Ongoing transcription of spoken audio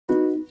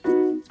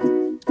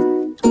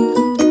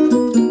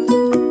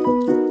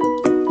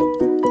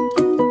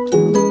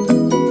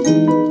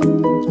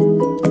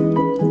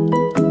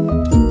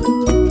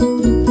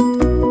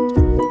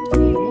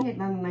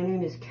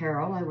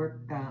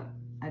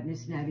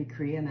Betty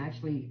Cree. I'm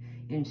actually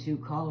in Sioux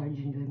College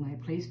and doing my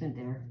placement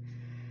there.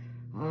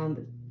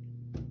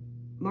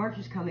 March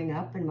is coming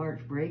up and March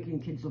break,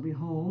 and kids will be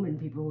home and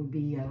people will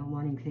be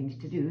wanting things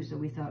to do, so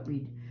we thought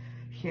we'd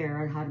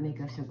share on how to make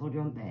a simple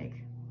drum bag.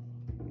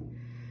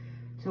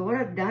 So what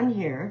I've done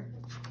here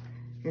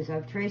is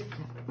I've traced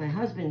my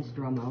husband's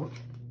drum out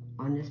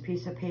on this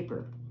piece of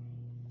paper.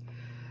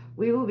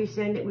 We'll be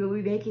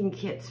making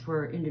kits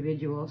for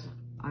individuals.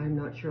 I'm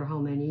not sure how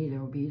many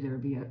there'll be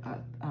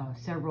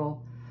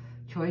several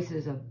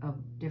choices of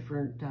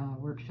different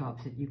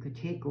workshops that you could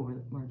take over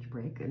the March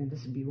break, and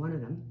this would be one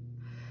of them.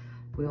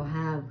 We'll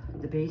have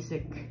the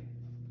basic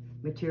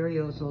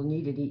materials we'll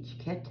need in each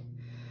kit.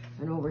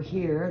 And over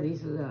here,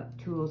 these are the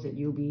tools that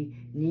you'll be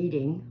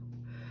needing.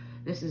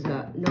 This is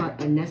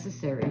not a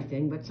necessary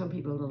thing, but some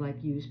people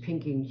like use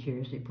pinking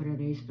shears. They put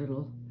a nice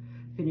little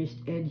finished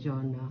edge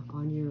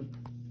on your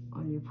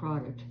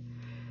product.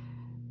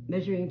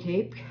 Measuring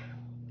tape.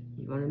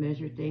 You want to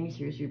measure things.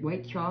 Here's your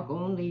white chalk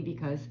only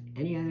because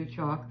any other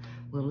chalk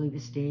will leave a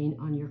stain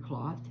on your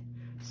cloth.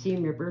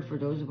 Seam ripper for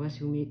those of us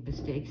who make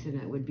mistakes, and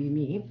that would be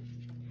me.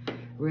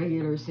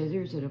 Regular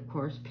scissors, and of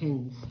course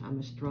pins. I'm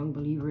a strong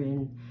believer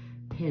in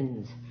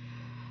pins.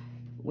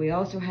 We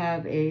also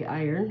have a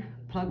iron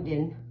plugged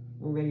in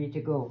and ready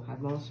to go.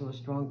 I'm also a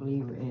strong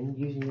believer in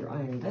using your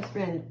iron. Let's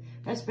bend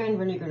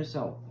when you're going to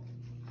sew.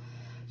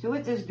 So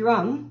with this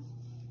drum,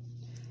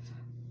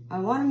 I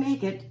want to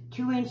make it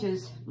 2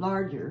 inches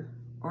larger,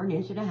 or 1.5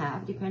 inches,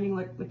 depending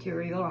what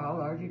material or how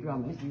large your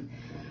drum is.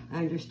 I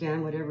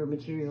understand whatever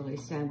material we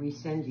send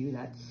you,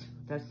 that's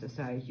the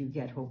size you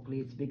get.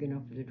 Hopefully it's big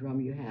enough for the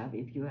drum you have,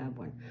 if you have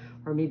one.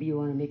 Or maybe you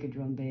want to make a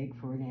drum bag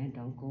for an aunt,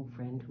 uncle,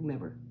 friend,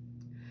 whomever.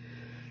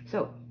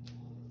 So,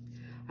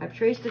 I've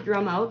traced the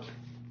drum out.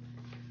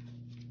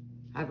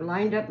 I've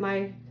lined up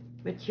my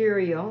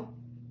material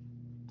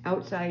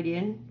outside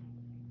in.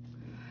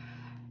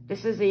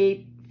 This is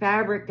a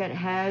fabric that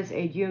has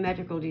a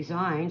geometrical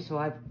design, so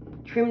I've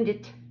trimmed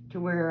it to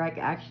where I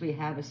actually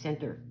have a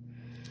center.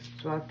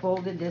 So I've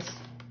folded this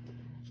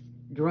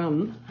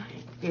drum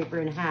paper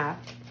in half,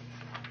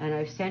 and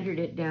I've centered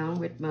it down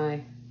with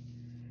my,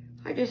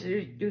 I just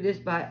do this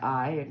by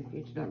eye, and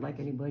it's not like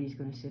anybody's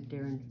going to sit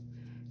there and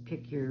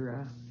pick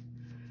your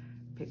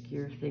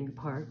thing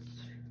apart.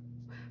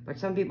 But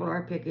some people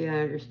are picky, I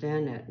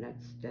understand that, and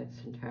that's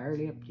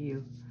entirely up to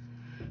you.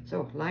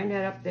 So line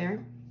that up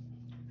there.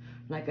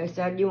 Like I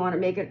said, you want to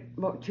make it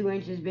about 2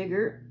 inches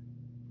bigger.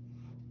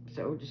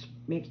 So just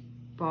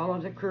follow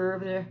the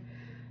curve of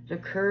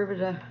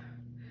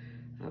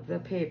the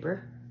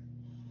paper.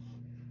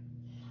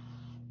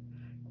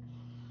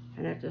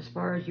 And that's as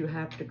far as you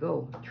have to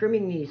go.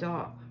 Trimming these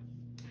off.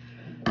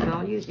 And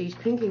I'll use these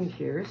pinking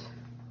shears.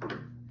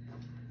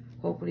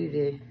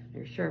 Hopefully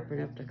they're sharp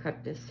enough to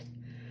cut this,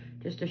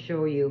 just to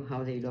show you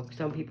how they look.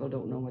 Some people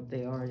don't know what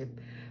they are. They've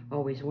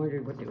always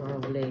wondered what they are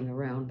laying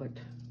around, but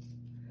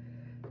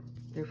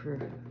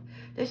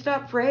they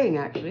stop fraying,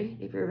 actually.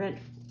 They prevent,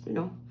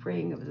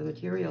 fraying of the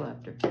material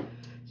after, so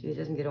it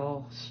doesn't get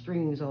all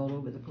strings all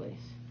over the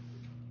place.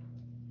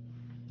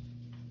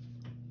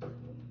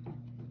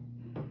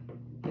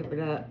 If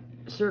the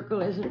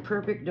circle isn't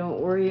perfect, don't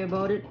worry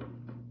about it.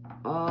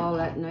 All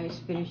that nice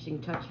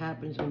finishing touch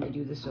happens when you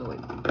do the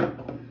sewing.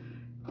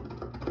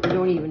 You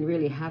don't even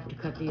really have to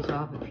cut these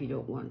off if you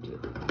don't want to.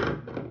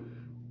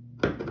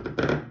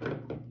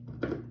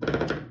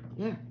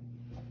 There.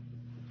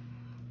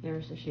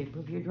 There's the shape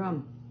of your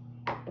drum.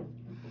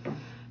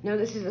 Now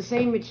this is the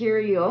same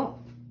material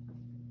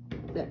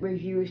that we've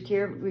used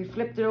here. We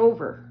flipped it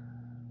over.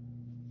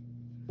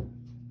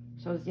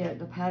 So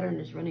the pattern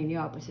is running the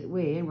opposite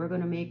way, and we're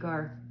going to make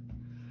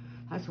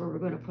that's where we're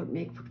going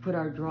to put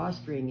our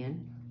drawstring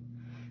in.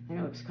 I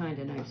know it's kind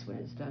of nice when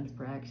it's done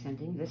for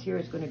accenting. This here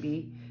is going to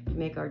be to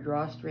make our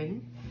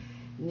drawstring.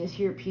 And this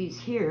here piece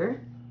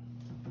here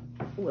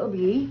will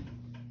be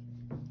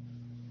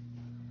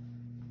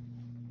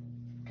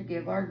to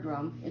give our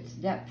drum its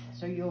depth.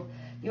 So you'll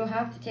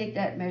have to take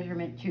that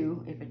measurement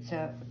too, if it's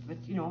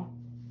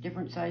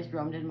different size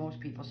drum than most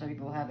people. Some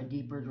people have a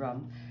deeper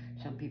drum,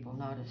 some people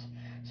not as.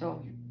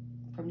 So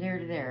from there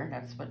to there,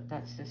 that's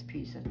this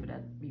piece. That's what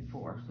that'd be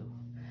for. So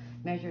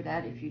measure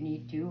that if you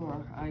need to,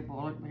 or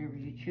eyeball it, whatever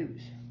you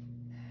choose.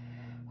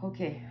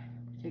 Okay,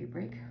 take a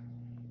break.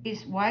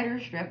 These wider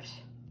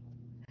strips,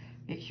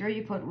 make sure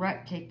you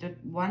take the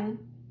one.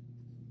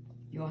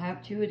 You'll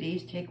have 2 of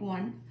these. Take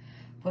one.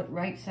 Put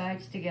right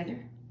sides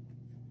together.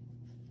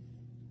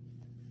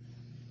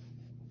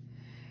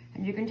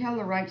 And you can tell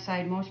the right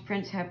side, most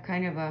prints have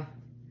kind of a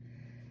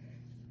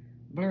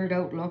blurred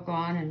out look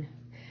on, and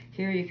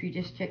here if you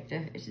just check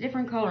it's a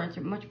different color, it's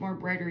a much more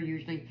brighter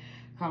usually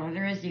color.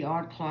 There is the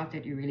odd cloth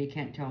that you really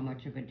can't tell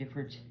much of a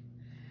difference.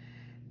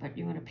 But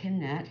you want to pin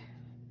that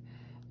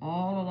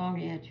all along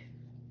the edge,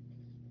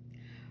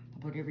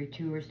 about every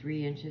 2 or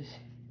 3 inches.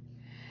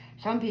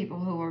 Some people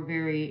who are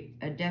very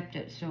adept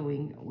at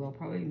sewing will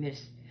probably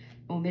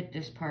omit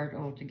this part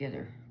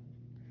altogether.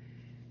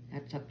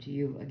 That's up to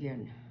you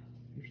again,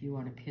 if you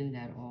want to pin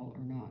that all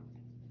or not.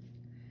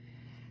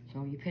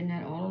 So you pin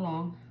that all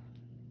along.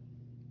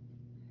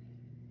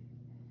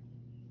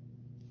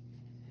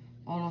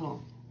 all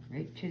along,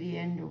 right to the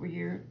end over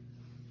here.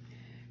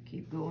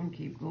 Keep going,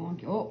 keep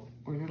going. Oh,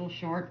 we're a little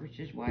short, which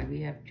is why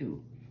we have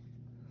two.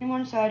 On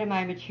one side of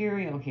my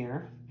material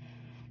here.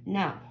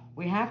 Now,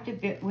 we have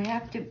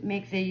to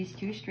make these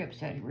two strips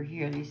that were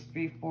here, these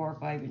 3, 4,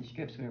 5 inch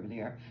strips, whatever they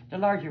are, the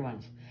larger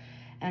ones.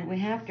 And we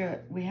have to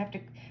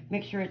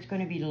make sure it's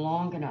going to be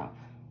long enough.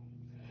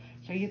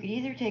 So you could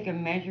either take a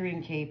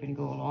measuring tape and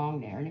go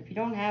along there, and if you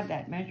don't have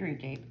that measuring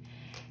tape,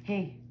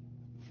 hey,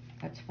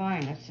 that's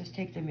fine. Let's just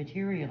take the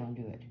material and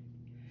do it.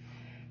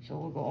 So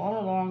we'll go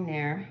all along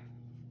there.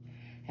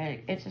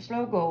 And it's a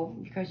slow go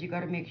because you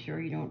got to make sure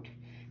you don't,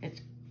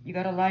 you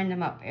got to line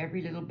them up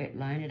every little bit,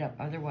 line it up.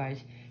 Otherwise,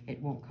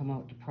 it won't come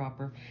out the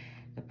proper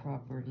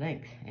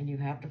length. And you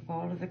have to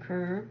follow the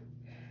curve.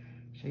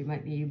 So you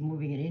might be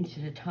moving an inch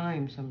at a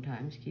time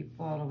sometimes. Keep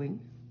following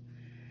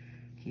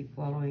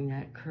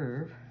that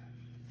curve.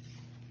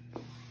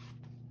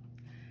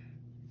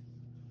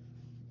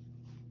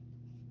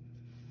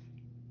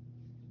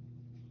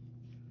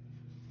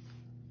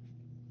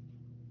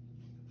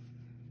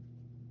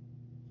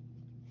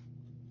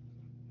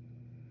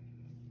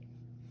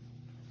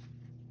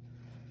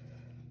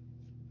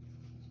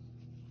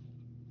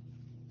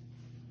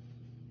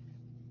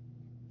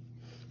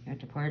 You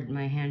have to pardon,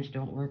 my hands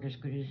don't work as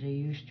good as they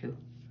used to.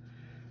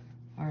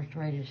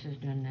 Arthritis has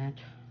done that.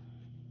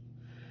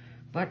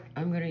 But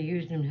I'm going to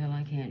use them till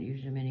I can't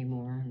use them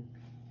anymore.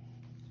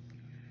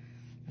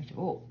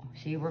 Oh,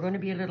 see, we're going to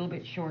be a little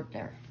bit short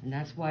there. And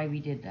that's why we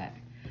did that.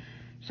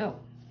 So,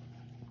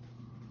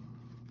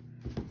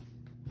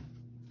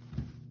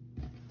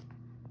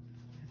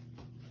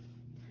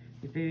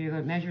 if you're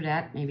going to measure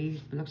that,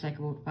 maybe it looks like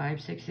about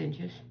 5, 6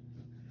 inches.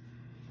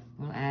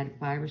 We'll add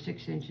 5 or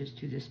 6 inches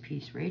to this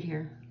piece right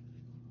here.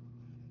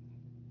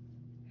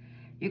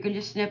 You can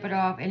just snip it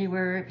off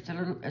anywhere if it's a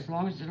little, as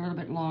long as it's a little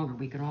bit longer.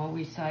 We can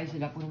always size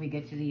it up when we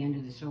get to the end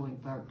of the sewing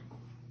part.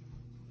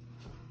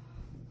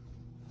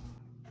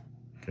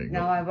 Okay,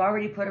 now I've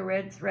already put a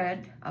red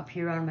thread up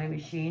here on my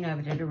machine.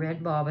 I've did a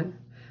red bobbin.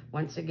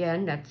 Once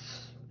again,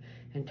 that's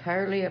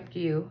entirely up to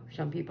you.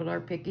 Some people are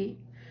picky,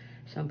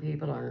 some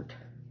people aren't.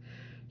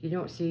 You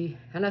don't see,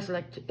 unless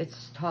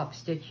it's top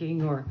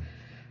stitching or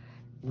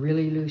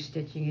really loose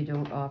stitching, you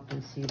don't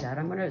often see that.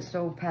 I'm gonna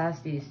sew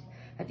past these.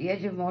 At the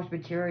edge of most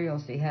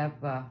materials, they have,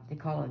 they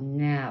call it a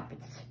nap.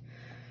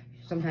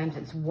 Sometimes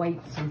it's white,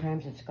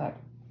 sometimes it's got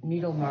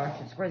needle marks.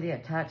 It's where they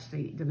attach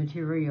the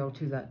material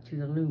to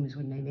the looms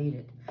when they made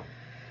it.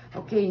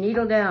 Okay,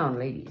 needle down,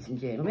 ladies and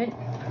gentlemen,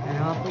 and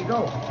off we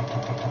go.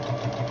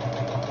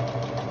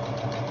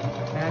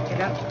 Back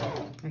it up.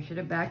 I should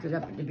have backed it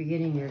up at the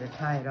beginning here to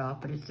tie it off,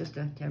 but it's just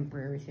a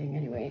temporary thing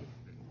anyway.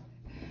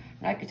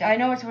 I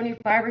know it's only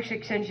 5 or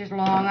 6 inches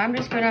long. I'm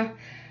just gonna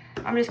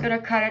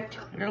cut it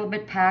a little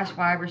bit past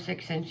 5 or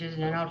 6 inches,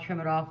 and then I'll trim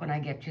it off when I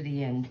get to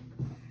the end.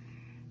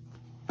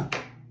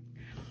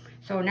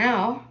 So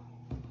now,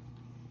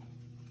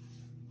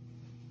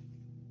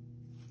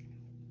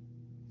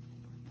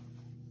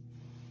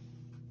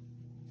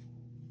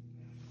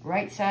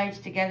 right sides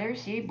together,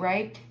 see,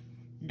 bright,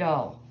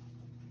 dull.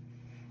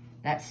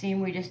 That seam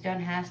we just done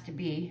has to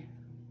be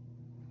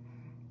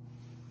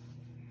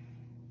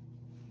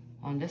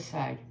on this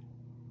side.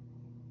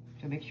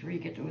 So make sure you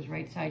get those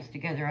right sides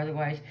together,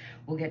 otherwise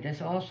we'll get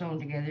this all sewn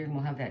together and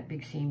we'll have that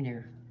big seam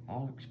there,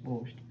 all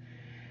exposed.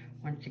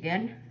 Once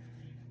again,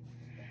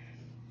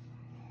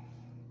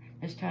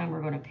 this time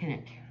we're going to pin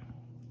it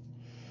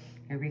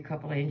every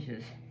couple of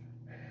inches.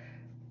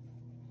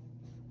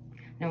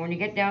 Now when you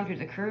get down to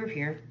the curve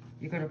here,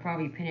 you're going to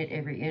probably pin it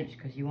every inch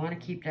because you want to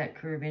keep that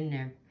curve in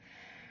there.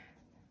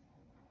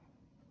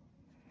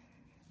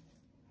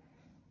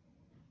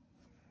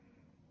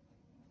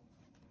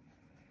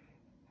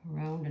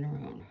 Around and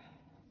around.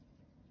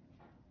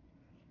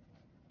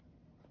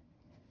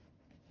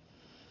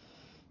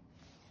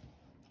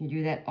 You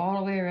do that all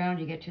the way around,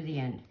 you get to the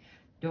end.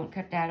 Don't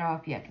cut that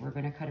off yet. We're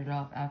going to cut it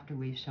off after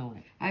we've sewn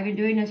it. I've been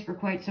doing this for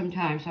quite some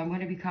time, so I'm going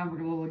to be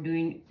comfortable with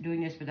doing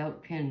this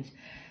without pins.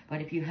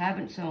 But if you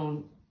haven't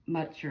sewn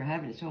much or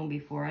haven't sewn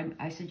before,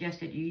 I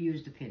suggest that you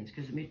use the pins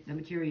because the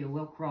material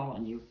will crawl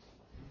on you.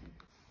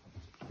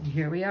 And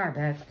here we are,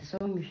 back at the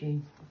sewing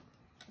machine.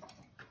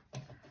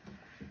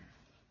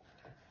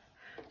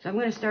 So I'm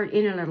going to start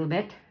in a little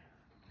bit.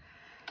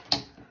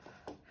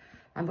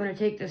 I'm going to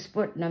take this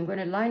foot and I'm going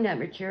to line that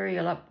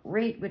material up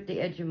right with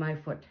the edge of my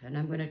foot. And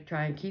I'm going to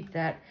try and keep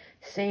that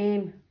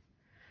same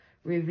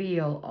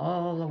reveal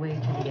all the way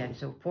to the end.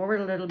 So forward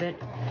a little bit,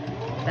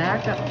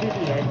 back up to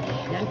the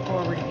edge, then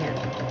forward again.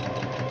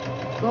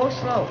 Go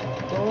slow,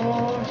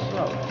 go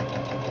slow.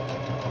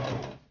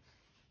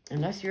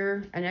 Unless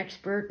you're an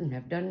expert and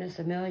have done this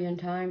a million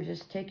times,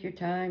 just take your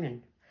time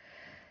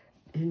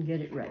and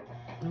get it right.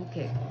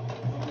 Okay.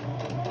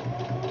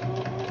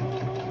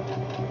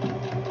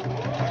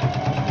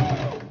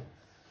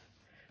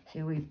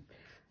 See, we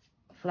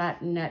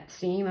flatten that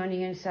seam on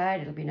the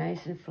inside. It'll be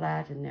nice and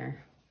flat in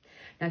there.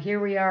 Now here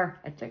we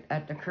are at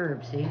the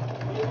curve, see?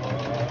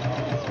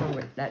 That's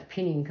where that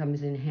pinning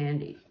comes in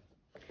handy.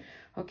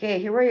 Okay,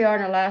 here we are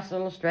in the last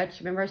little stretch.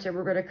 Remember I said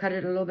we're going to cut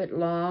it a little bit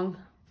long?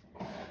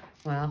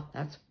 Well,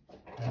 that's...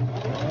 So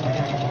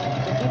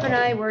keep an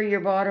eye where your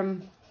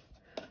bottom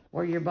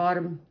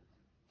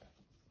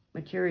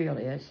material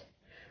is.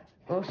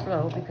 Go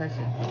slow because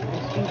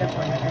it'll speed up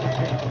on it.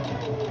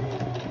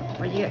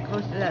 When you get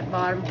close to that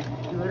bottom,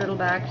 do a little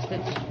back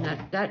stitch, and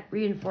that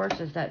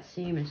reinforces that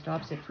seam and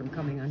stops it from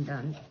coming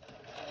undone.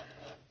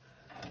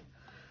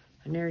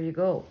 And there you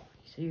go.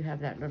 So you have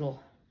that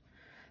little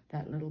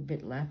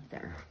bit left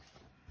there.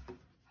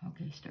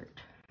 Okay, start.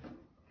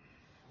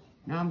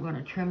 Now I'm going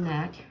to trim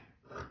that.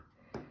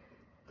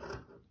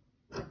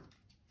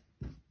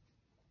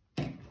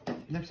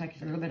 Looks like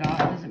it's a little bit off.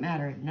 It doesn't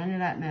matter. None of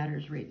that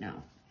matters right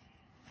now.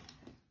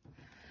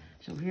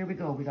 So here we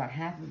go. We got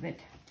half of it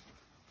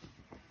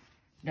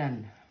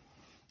done.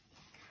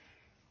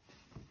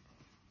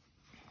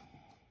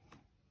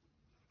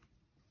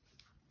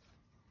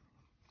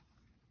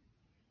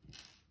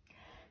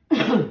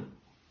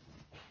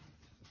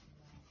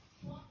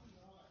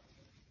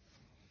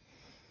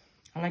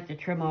 I like to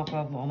trim off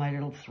of all my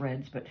little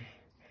threads, but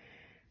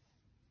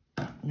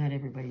not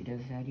everybody does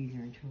that either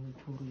until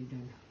they're totally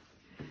done.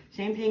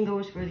 Same thing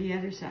goes for the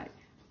other side.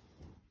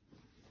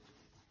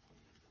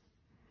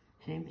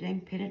 Same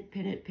thing, pin it,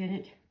 pin it, pin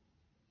it.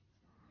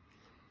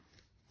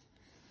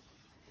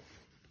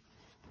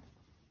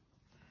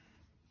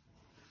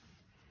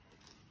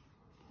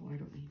 Oh, I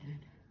don't need that.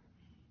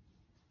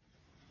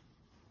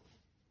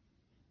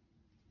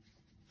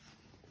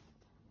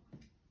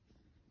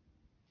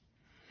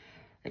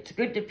 It's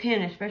good to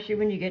pin, especially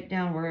when you get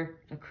down where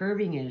the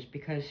curving is,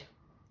 because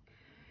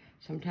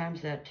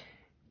sometimes that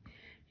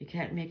you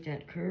can't make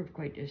that curve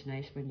quite as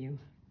nice when you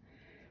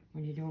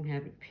don't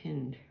have it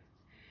pinned.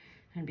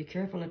 And be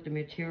careful that the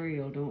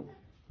material don't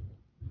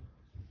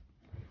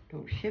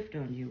shift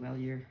on you while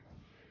you're...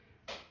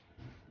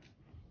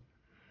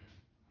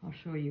 I'll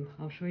show you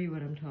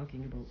what I'm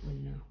talking about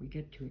when we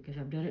get to it, because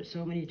I've done it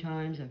so many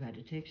times. I've had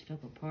to take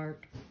stuff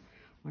apart.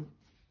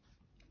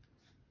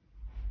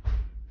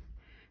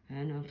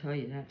 And I'll tell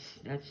you,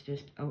 that's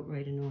just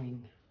outright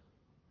annoying.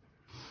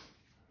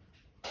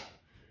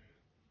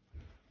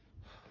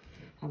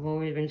 I've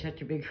always been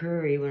such a big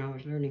hurry when I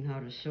was learning how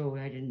to sew.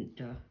 I didn't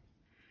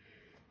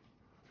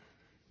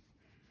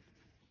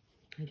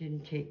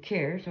take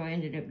care, so I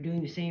ended up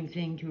doing the same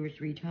thing 2 or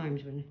 3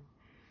 times when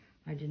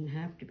I didn't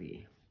have to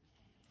be.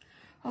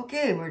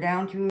 Okay, we're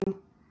down to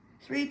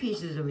 3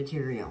 pieces of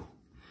material.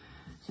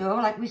 So,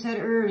 like we said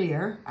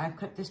earlier, I've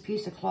cut this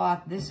piece of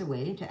cloth this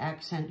way to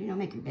accent, you know,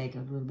 make your bag a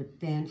little bit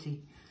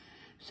fancy.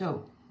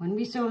 So, when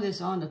we sew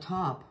this on the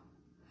top,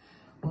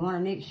 we want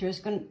to make sure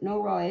it's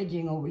no raw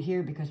edging over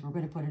here, because we're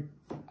going to put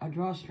a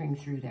drawstring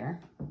through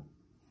there.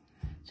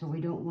 So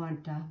we don't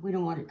want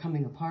it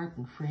coming apart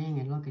and fraying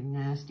and looking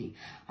nasty.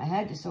 I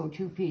had to sew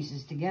 2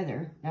 pieces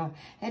together. Now,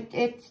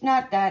 it's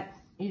not that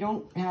you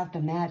don't have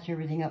to match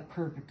everything up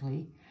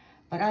perfectly,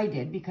 but I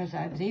did because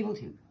I was able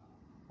to.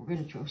 We're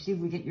going to see if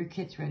we get your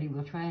kits ready.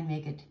 We'll try and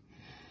make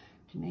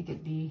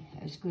it be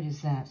as good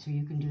as that, so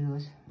you can do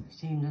those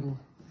same little,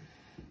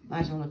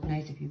 might as well look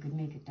nice if you could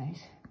make it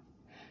nice.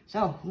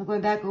 So, I'm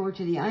going back over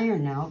to the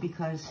iron now,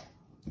 because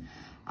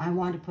I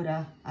want to put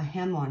a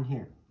hem on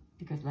here.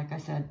 Because like I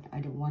said, I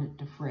don't want it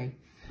to fray.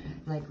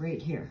 Like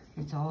right here,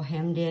 it's all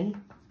hemmed in.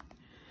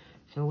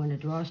 So when the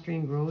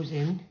drawstring goes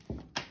in,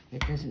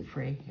 it doesn't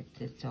fray.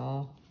 It's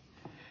all,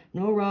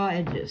 no raw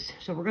edges.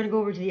 So we're going to go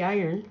over to the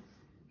iron.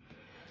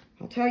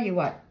 I'll tell you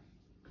what.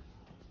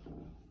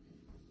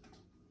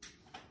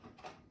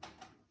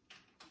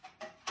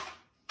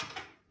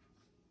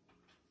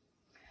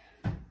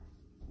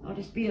 I'll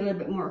just be a little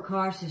bit more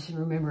cautious and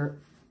remember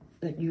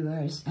that you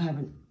guys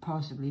haven't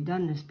possibly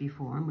done this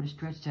before. I'm going to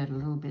stretch that a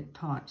little bit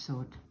taut,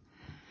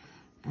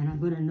 and I'm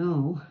going to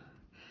know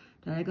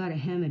that I got to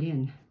hem it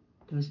in.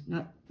 There's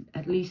not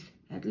at least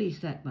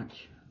that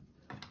much.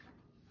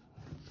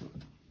 So,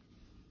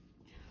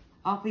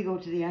 off we go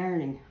to the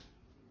ironing.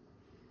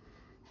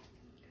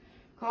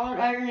 Call it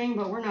ironing,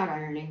 but we're not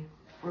ironing.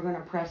 We're going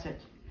to press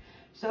it.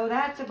 So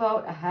that's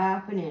about a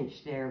 ½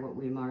 inch there, what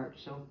we marked.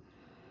 So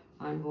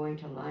I'm going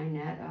to line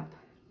that up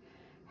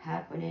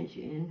 ½ inch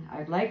in.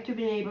 I'd like to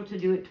be able to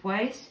do it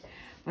twice,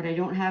 but I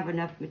don't have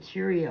enough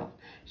material.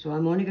 So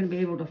I'm only going to be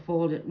able to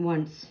fold it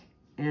once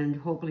and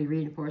hopefully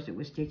reinforce it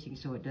with stitching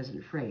so it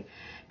doesn't fray.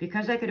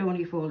 Because I could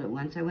only fold it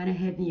once, I went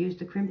ahead and used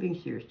the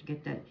crimping shears to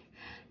get that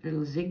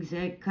little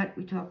zigzag cut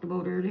we talked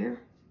about earlier.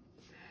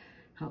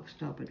 Help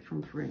stop it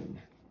from fraying.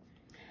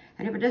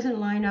 And if it doesn't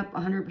line up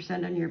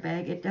 100% on your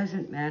bag, it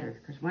doesn't matter,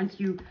 because once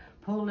you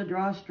pull the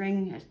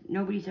drawstring,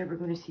 nobody's ever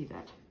going to see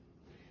that.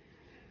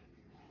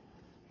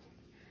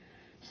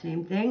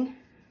 Same thing,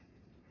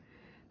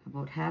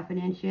 about ½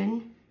 inch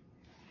in.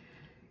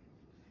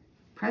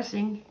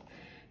 Pressing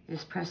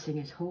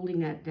is holding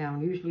that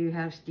down. Usually you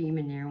have steam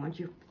in there. Once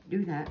you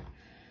do that,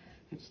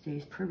 it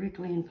stays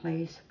perfectly in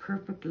place,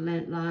 perfect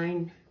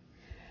line,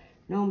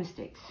 no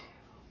mistakes.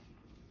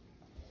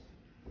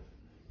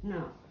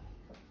 Now,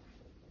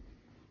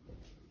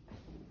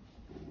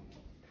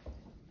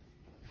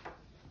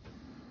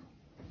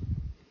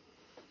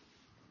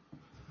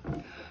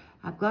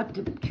 I've got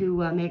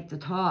to make the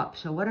top.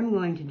 So what I'm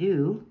going to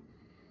do,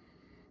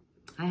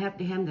 I have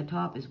to hem the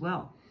top as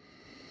well.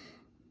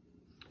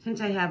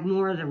 Since I have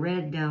more of the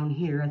red down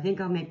here, I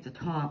think I'll make the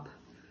top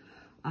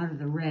out of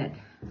the red.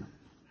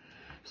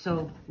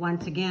 So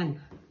once again,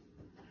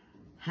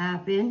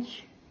 1/2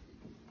 inch,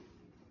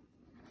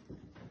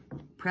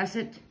 press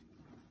it,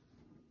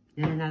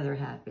 then another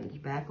 1/2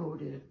 inch, back over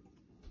to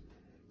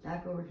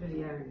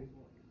the iron.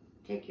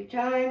 Take your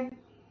time.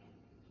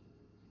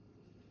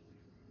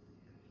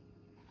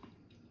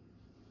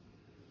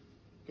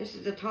 This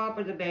is the top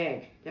of the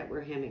bag that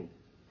we're hemming.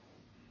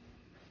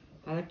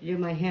 I like to do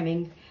my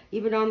hemming.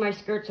 Even on my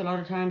skirts, a lot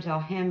of times I'll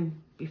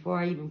hem before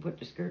I even put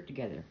the skirt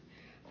together.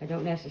 I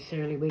don't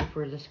necessarily wait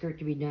for the skirt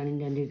to be done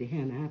and then do the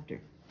hem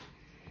after.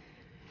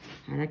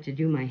 I like to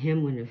do my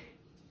hem when the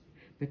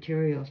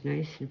material's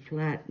nice and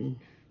flat and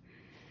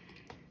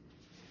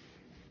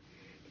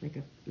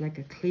like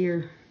a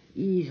clear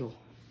easel.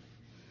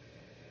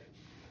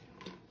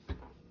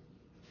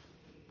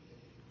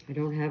 I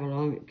don't have a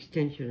long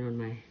extension on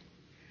my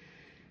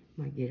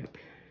get-up.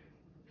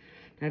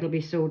 That'll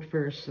be sewed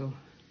first, so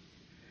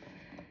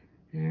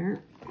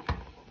there.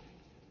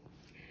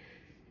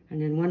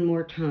 And then one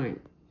more time.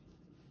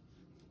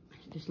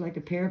 Just like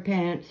a pair of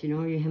pants, you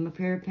know, you hem a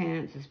pair of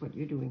pants, that's what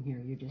you're doing here.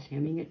 You're just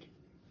hemming it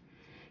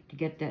to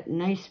get that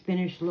nice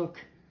finished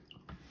look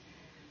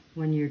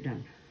when you're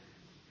done.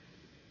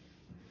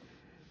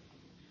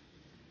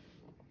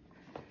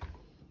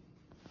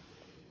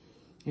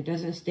 It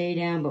doesn't stay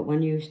down, but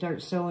when you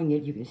start sewing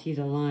it, you can see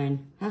the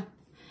line. Huh?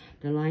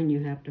 The line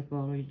you have to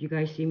follow. Did you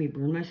guys see me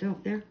burn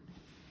myself there?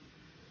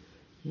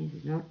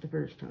 Not the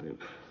first time.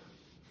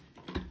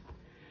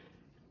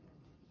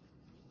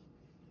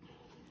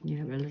 You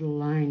have a little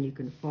line you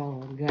can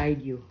follow,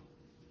 guide you.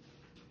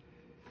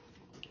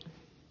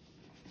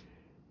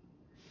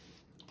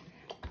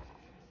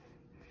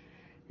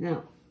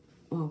 Now,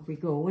 off we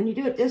go. When you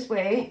do it this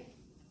way,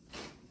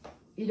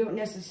 you don't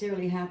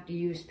necessarily have to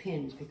use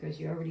pins because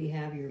you already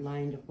have your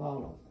line to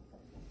follow.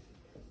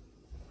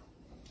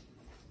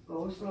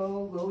 Go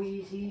slow, go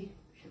easy,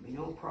 should be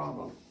no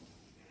problem.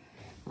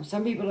 Now,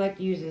 some people like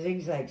to use a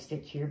zigzag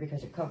stitch here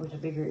because it covers a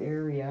bigger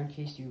area in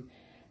case you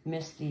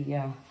miss the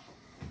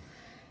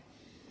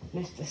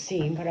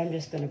seam, but I'm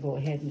just going to go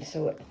ahead and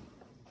sew it.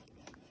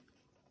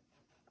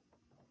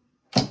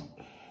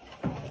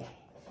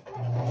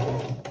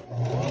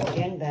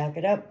 Again, back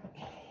it up.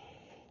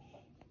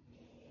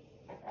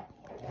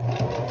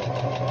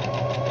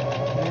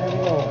 There we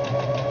go.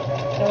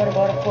 Sew it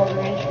about a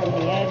 1/4 inch from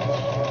the edge.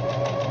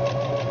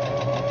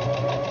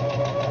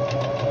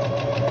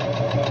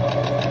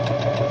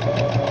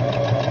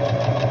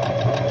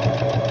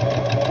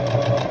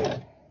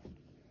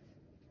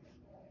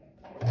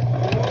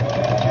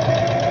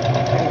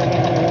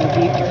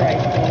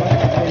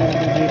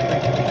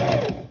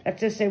 Let's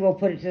just say we'll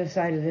put it to the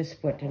side of this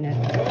foot and then see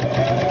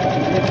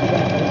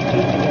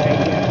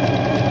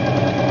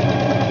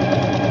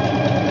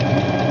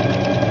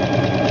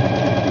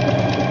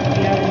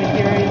how the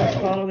material is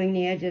following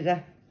the edge of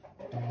the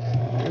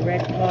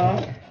red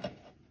cloth.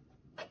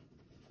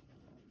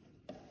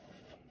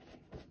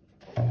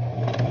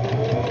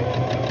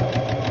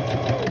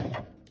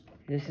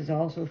 This is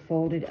also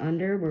folded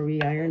under where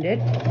we ironed it.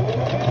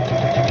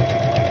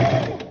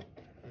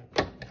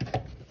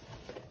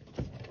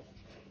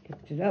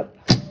 Lift it up,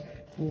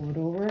 move it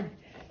over.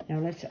 Now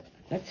let's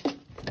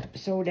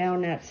sew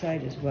down that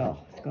side as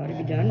well. It's got to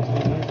be done, so we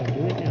might as well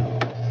do it now.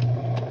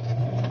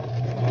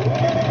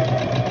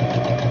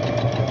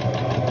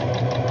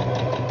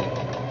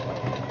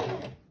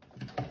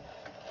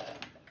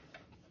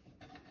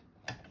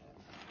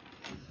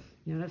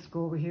 Now let's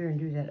go over here and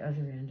do that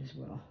other end as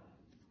well.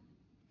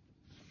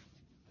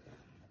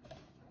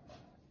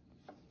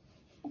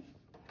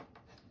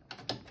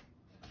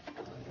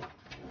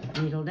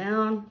 Needle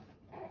down,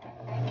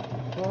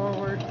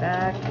 forward,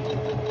 back.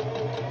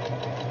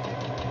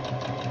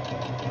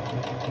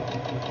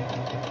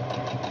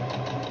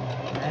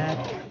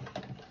 Back.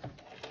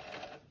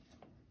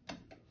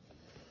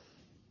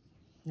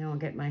 Now I'll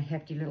get my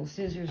hefty little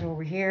scissors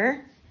over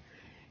here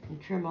and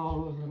trim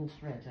all those little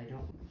threads.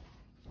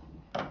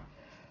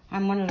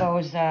 I'm one of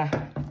those I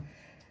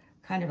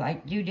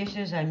do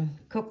dishes, I'm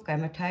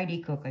a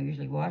tidy cook. I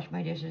usually wash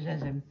my dishes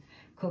as I'm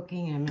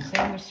cooking, and I'm the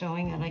same with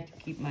sewing. I like to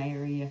keep my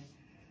area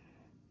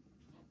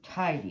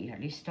tidy,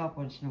 at least stop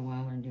once in a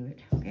while and do it.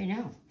 Okay,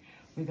 now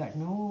we got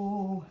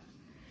no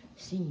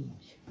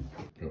seams.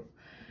 Yep.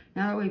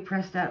 Now that we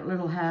press that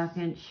little 1/2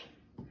 inch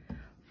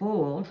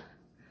fold,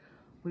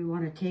 we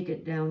want to take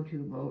it down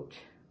to about,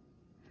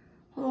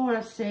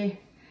 let's say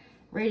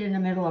right in the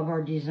middle of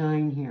our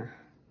design here.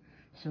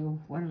 So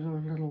one of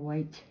those little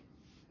white,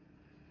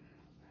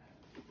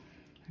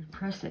 and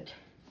press it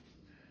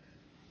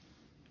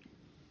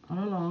all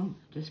along.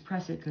 Just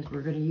press it because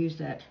we're going to use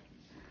that.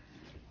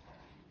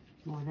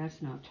 Oh,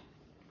 that's not.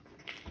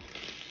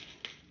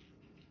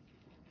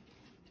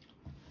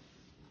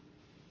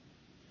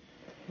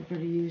 We're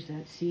going to use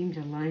that seam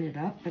to line it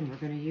up, and we're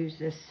going to use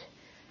this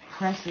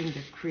pressing to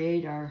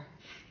create our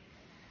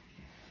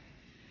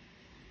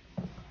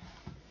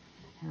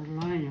or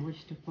line I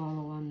wish to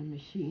follow on the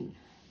machine.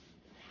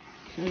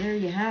 So there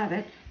you have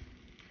it.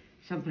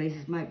 Some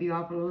places might be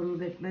off a little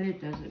bit, but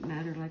it doesn't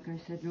matter. Like I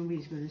said,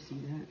 nobody's going to see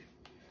that.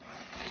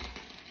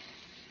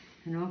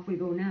 And off we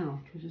go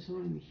now to the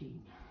sewing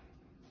machine.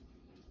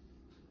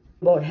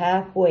 About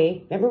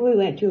halfway, remember we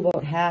went to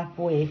about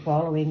halfway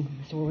following,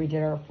 so where we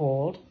did our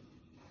fold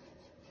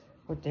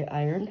with the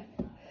iron.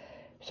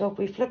 So if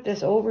we flip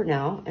this over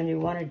now and we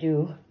want to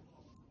do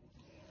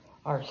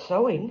our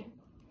sewing,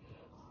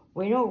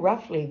 we know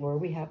roughly where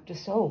we have to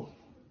sew,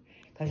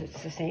 because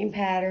it's the same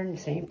pattern, the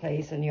same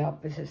place on the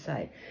opposite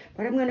side.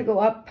 But I'm going to go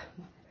up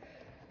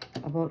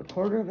about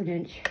 1/4 of an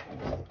inch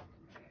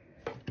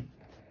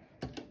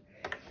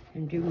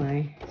and do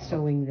my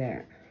sewing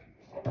there.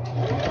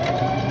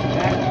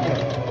 That's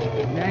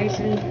good. Nice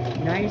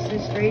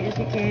and straight as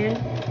you can,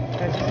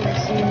 because this is a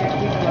seam that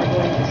people are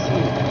going to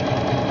see.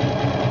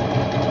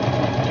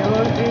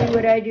 Don't do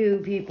what I do,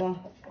 people.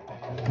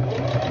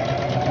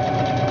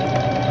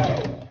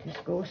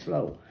 Just go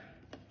slow.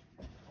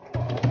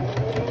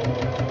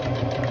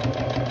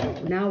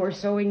 Now we're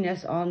sewing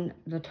this on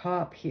the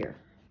top here.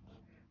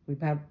 We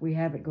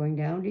have it going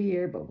down to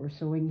here, but we're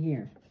sewing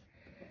here.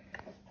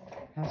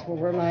 That's what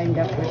we're lined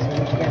up with, so we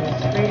get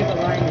as straight of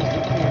a line as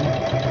we can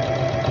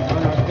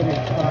on our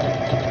finished product.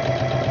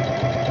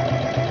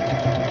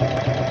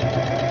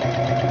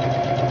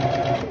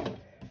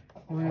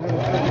 One little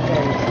foot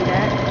there, you see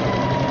that?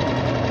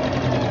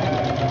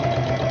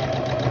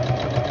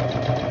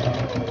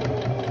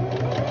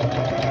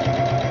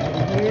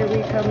 And here we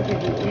come to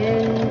the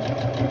end,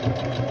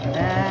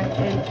 back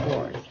and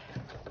forth.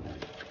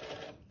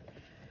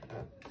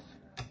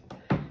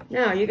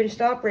 Now, you can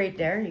stop right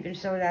there, and you can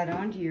sew that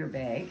onto your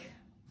bag.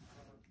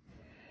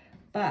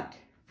 But,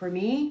 for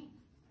me,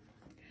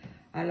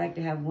 I like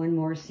to have one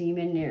more seam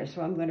in there.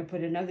 So I'm going to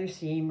put another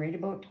seam right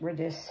about where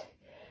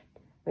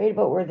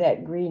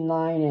that green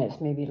line is,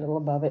 maybe a little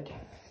above it.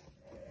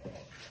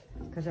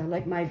 Because I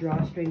like my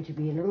drawstring to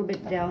be a little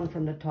bit down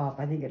from the top.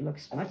 I think it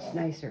looks much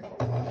nicer.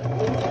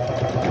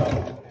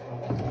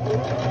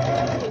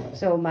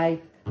 So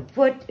my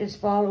foot is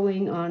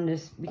following on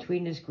this,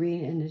 between this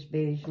green and this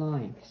beige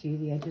line. See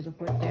the edge of the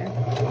foot there?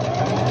 That's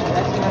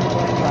what I'm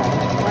going by.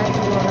 That's why I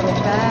go a little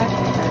fast,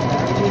 because I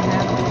already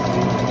have this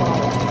seam to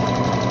follow.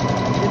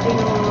 Zipping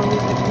along.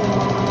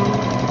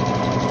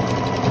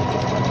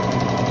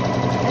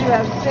 Anyway,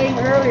 I was saying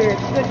earlier,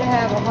 it's good to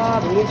have a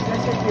hobby,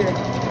 especially if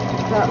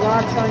you've got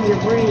lots on your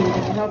brain.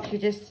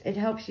 It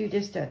helps you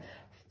just to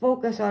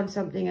focus on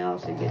something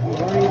else and get worries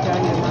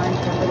on your mind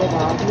for a little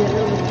while. Give it a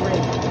little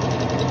break.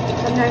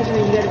 Sometimes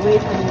when you get away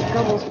from your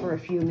troubles for a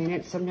few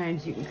minutes,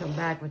 sometimes you can come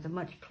back with a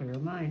much clearer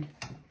mind.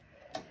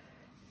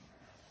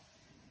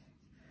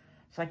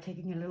 It's like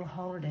taking a little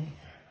holiday.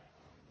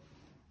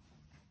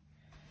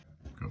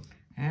 Go.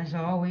 As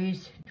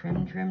always,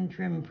 trim, trim,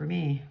 trim for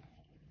me.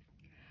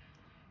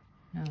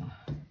 No.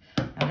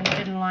 Now this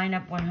didn't line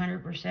up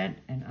 100%,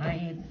 and I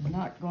am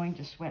not going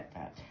to sweat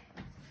that.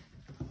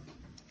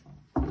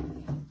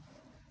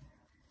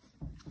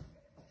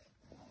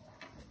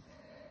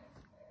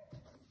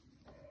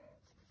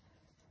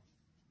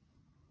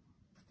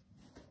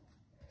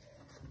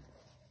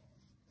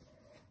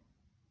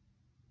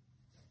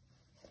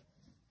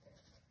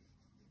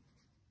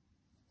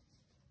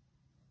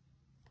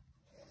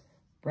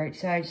 Bright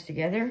sides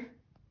together,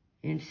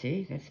 and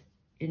see, that's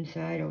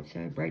inside,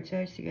 outside, bright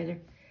sides together.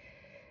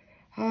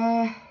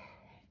 I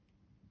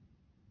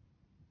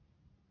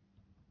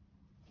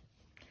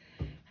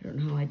don't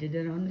know how I did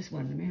that on this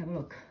one. Let me have a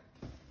look.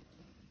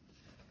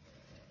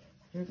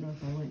 I don't know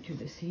if I went to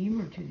the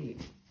seam or to the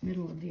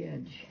middle of the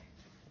edge.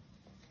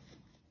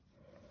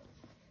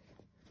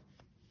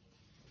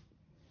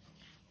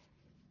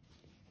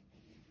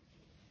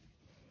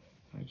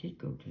 I did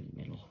go to the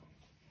middle.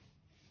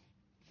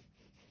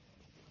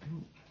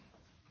 Oh.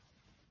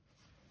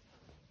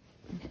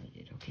 Yes, I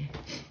did, okay.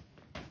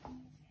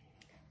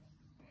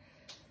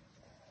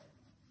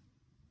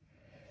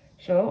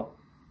 So,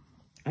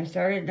 I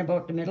started in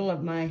about the middle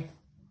of my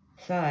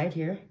side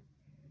here.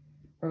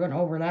 We're going to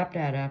overlap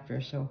that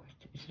after, so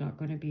it's not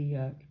going to be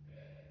a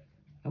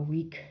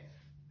weak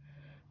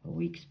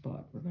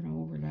spot. We're going to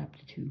overlap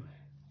the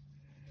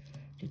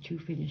two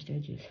finished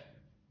edges.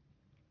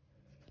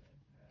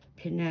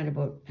 Pin that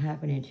about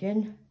 1/2 inch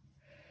in,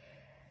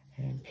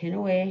 and pin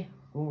away,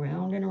 go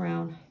round and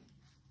around.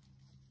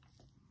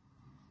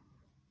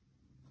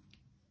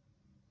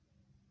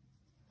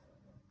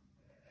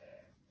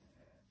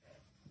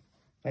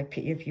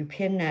 If you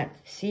pin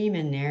that seam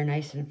in there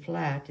nice and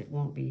flat, it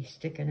won't be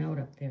sticking out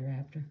up there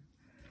after.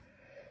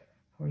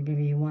 Or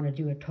maybe you want to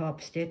do a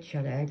top stitch.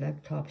 I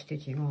like top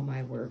stitching all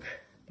my work,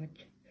 but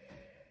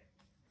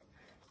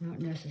not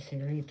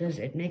necessarily.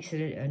 It makes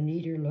it a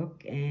neater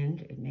look,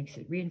 and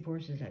it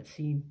reinforces that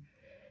seam,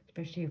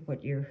 especially if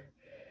what you're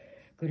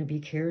going to be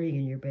carrying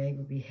in your bag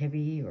will be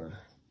heavy, or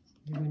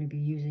you're going to be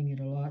using it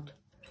a lot.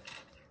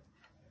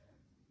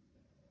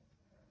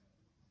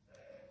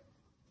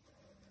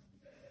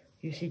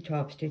 You see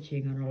top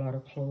stitching on a lot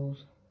of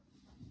clothes.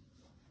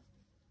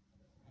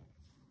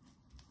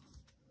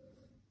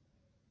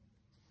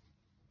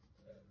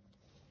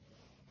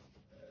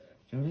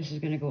 this is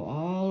going to go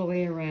all the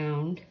way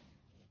around.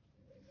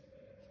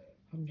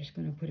 I'm just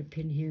going to put a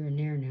pin here and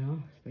there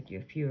now. But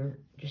if you're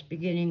just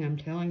beginning, I'm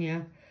telling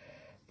you,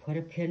 put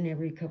a pin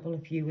every couple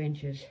of few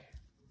inches.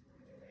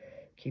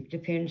 Keep the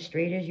pin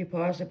straight as you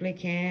possibly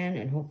can,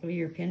 and hopefully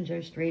your pins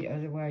are straight,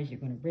 otherwise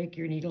you're going to break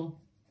your needle.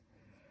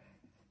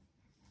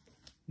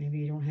 Maybe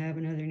you don't have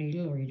another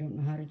needle, or you don't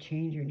know how to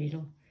change your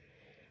needle,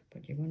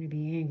 but you're going to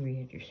be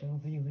angry at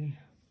yourself anyway.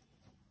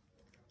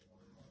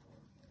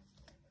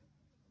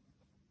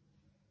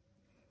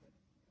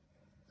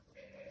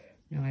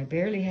 Now I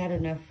barely had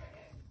enough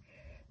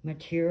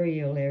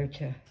material there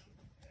to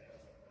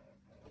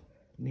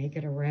make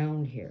it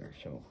around here,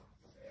 so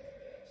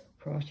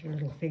cross your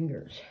little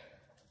fingers.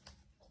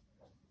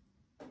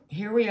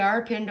 Here we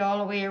are, pinned all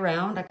the way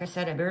around. Like I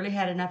said, I barely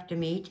had enough to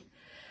meet.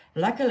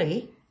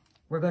 Luckily,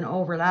 we're going to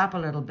overlap a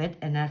little bit,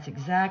 and that's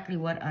exactly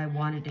what I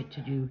wanted it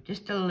to do,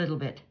 just a little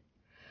bit.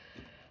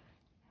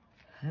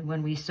 And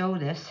when we sew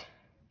this,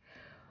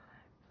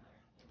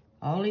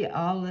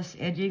 all this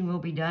edging will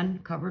be done,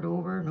 covered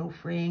over, no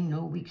fraying,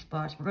 no weak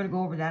spots. We're going to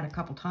go over that a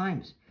couple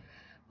times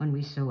when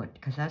we sew it,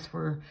 because that's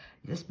where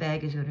this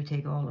bag is going to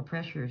take all the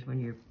pressures when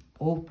you're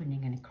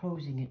opening and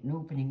closing it and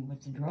opening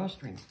with the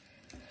drawstring.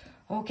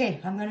 Okay,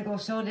 I'm going to go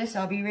sew this.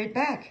 I'll be right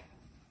back.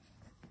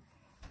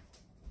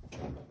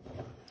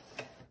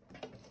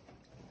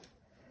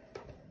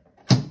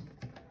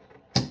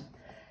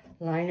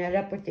 Line that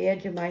up with the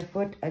edge of my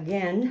foot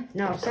again.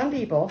 Now, some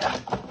people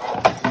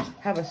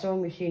have a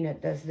sewing machine that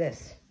does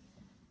this.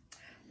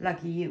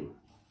 Lucky you.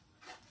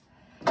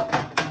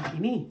 Lucky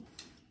me.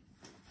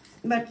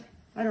 But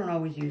I don't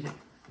always use it.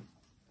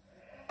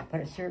 But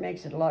it sure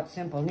makes it a lot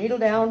simple. Needle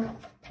down.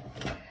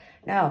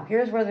 Now,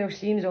 here's where the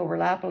seams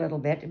overlap a little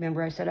bit.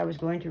 Remember I said I was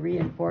going to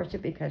reinforce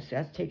it because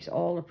that takes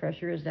all the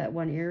pressure is that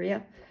one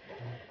area.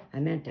 I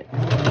meant it.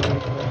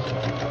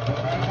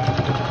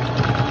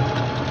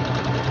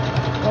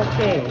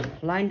 Okay,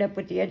 lined up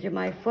with the edge of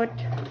my foot.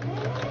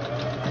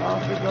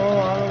 Off we go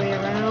all the way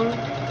around.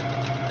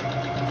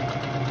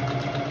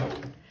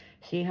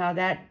 See how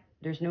that,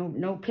 there's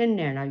no pin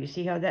there. Now you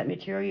see how that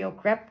material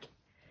crept?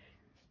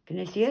 Can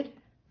you see it?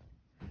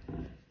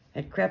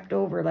 It crept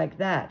over like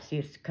that. See,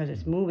 it's because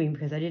it's moving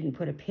because I didn't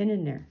put a pin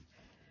in there.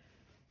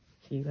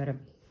 So you got to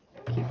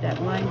keep that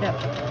lined up.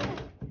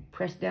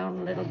 Press down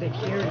a little bit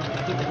here and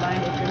keep it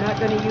lined. If you're not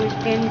going to use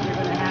pins, you're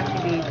going to have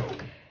to be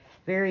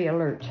very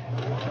alert.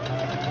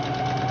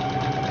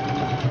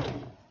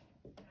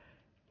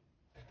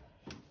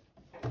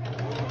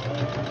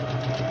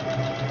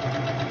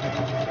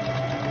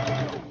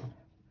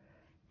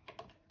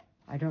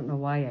 I don't know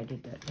why I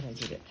did that, but I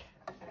did it.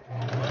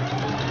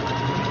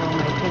 Throw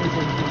my pins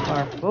in too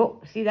far.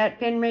 Oh, see that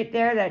pin right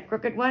there, that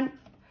crooked one?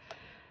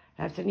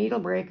 That's a needle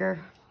breaker.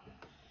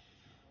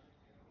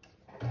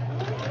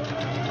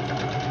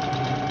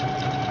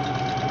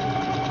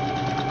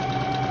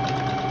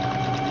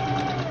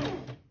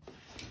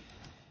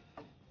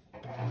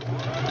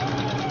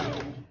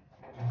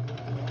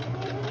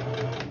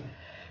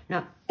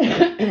 Now,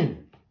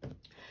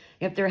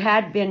 if there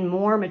had been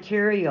more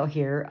material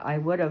here, I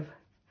would have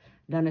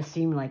done a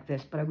seam like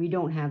this, but we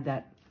don't have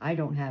that. I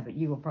don't have it.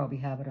 You will probably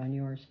have it on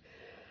yours.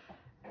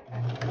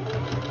 There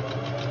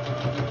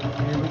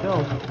we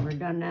go. We're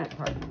done that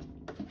part.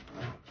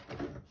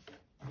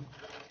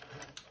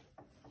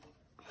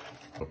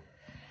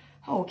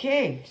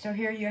 Okay, so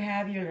here you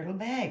have your little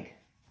bag.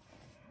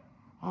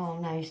 All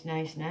nice,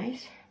 nice,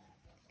 nice.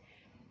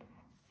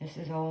 This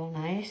is all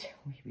nice.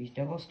 We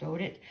double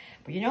stowed it.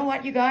 But you know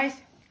what, you guys?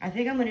 I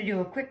think I'm going to do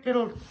a quick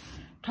little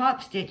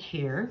top stitch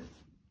here,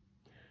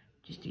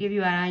 just to give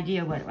you an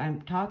idea what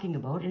I'm talking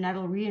about, and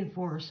that'll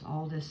reinforce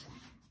all this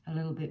a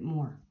little bit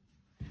more,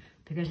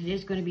 because it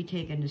is going to be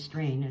taken to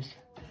strain is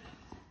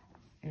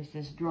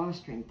this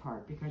drawstring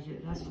part, because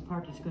that's the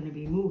part that's going to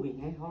be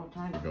moving all the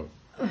time. Go.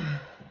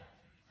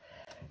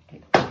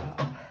 Take that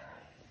off.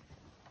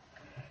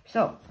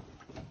 So,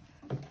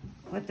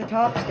 with the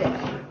top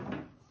stitch,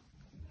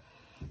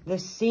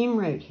 this seam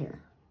right here,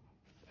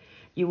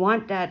 you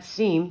want that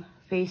seam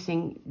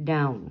facing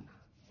down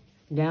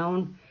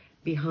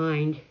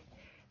behind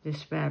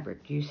this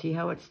fabric. Do you see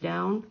how it's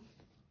down?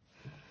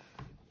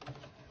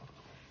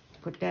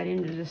 Put that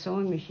into the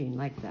sewing machine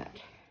like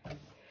that.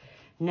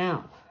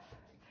 Now,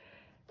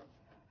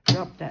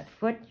 drop that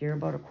foot. You're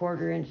about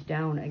 1/4 inch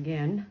down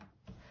again.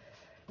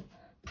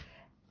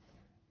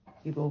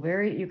 You go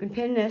you can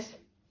pin this.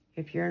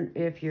 If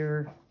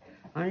you're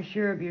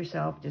unsure of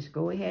yourself, just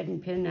go ahead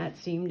and pin that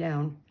seam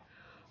down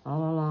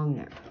all along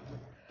there.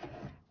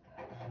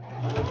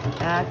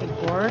 Back and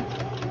forth.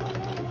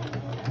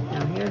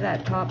 Now here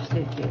that top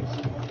stitch is.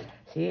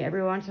 See,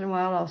 every once in a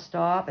while I'll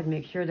stop and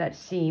make sure that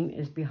seam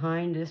is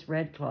behind this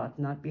red cloth,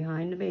 not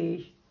behind the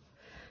beige.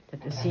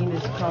 That the seam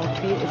is called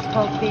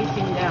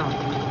facing down.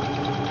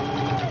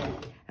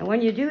 And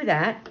when you do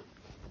that,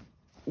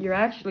 you're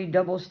actually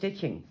double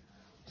stitching.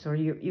 So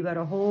you got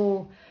a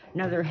whole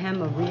another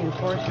hem of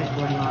reinforcement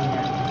going on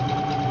there.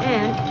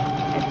 And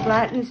it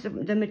flattens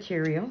the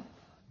material.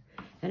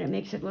 and it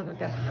makes it look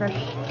like a fresh,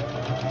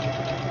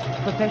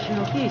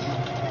 professional piece.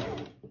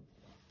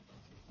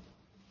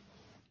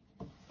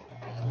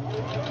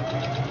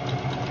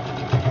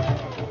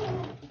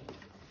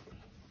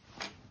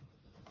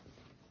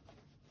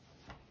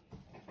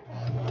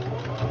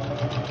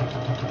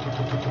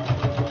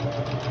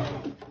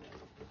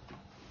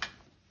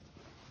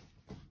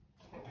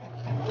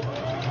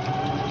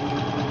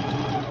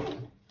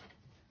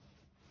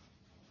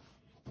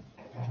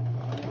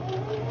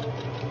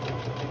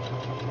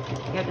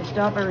 You have to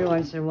stop every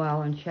once in a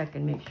while and check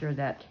and make sure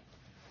that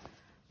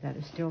that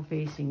is still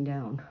facing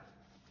down,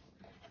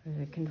 because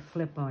it can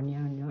flip on you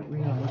and not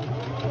realize it.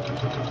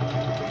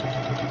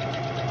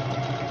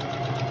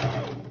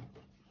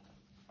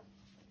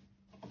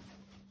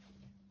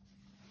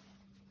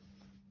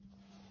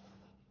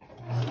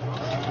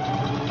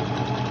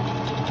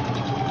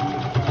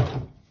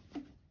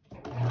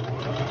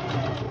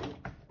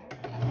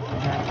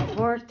 Back and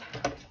forth.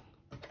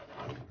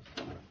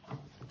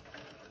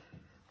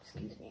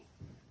 Excuse me.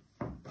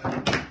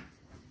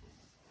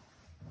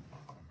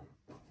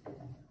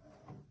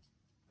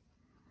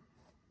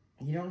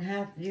 You don't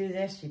have to do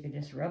this, you can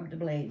just rub the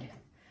blade.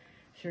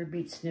 Sure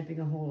beats snipping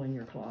a hole in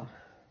your claw.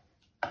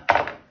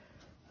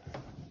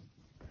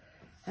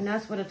 And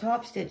that's what a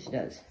top stitch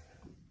does.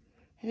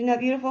 Isn't that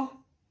beautiful?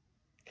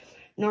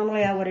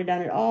 Normally I would have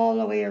done it all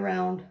the way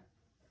around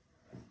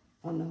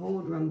on the whole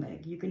drum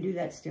bag. You can do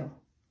that still.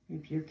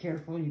 If you're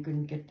careful, you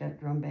can get that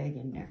drum bag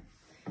in there.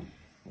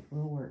 It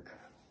will work.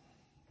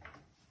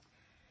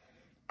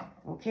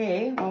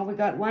 Okay, well, we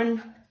got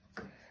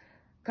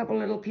couple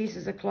little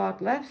pieces of cloth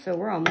left, so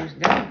we're almost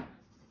done.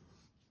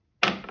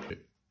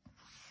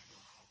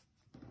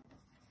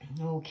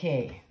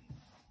 Okay,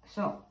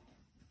 so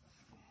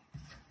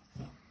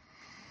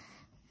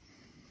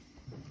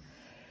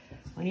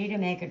we need to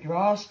make a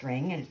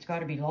drawstring, and it's got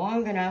to be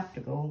long enough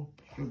to go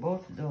through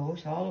both of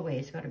those all the way.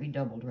 It's got to be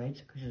doubled, right?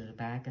 Because there's a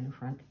back and the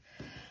front.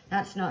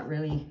 That's not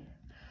really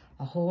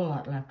a whole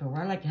lot left over.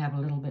 I like to have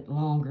a little bit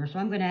longer, so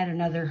I'm going to add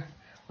another,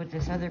 with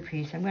this other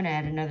piece, I'm going to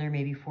add another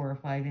maybe 4 or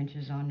 5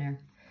 inches on there.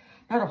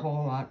 Not a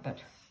whole lot, but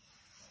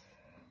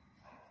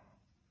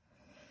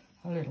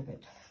a little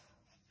bit.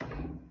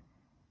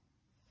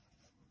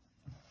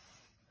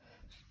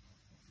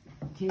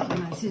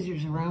 Taking my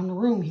scissors around the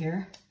room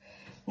here.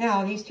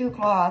 Now, these two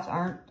cloths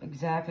aren't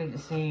exactly the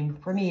same.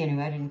 For me,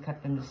 anyway, I didn't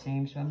cut them the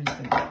same, so I'm just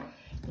going to,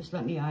 just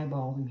let me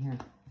eyeball them here.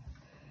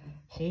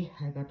 See,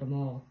 I got them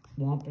all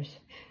wampus.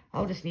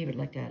 I'll just leave it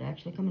like that.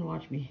 Actually, come and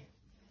watch me.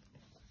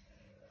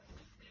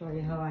 Show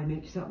you how I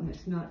make something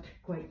that's not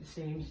quite the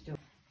same still.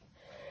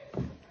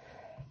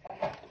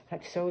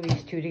 Let's sew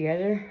these two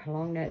together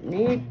along that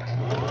nape.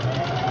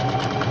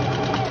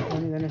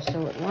 I'm going to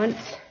sew it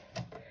once.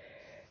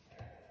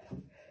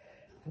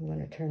 I'm going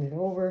to turn it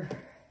over.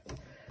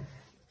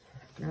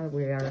 Now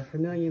we are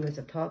familiar with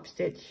the top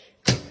stitch.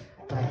 I'm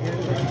going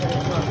to put a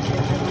top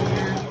stitch on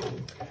there.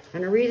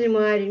 And the reason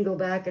why I didn't go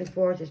back and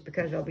forth is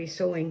because I'll be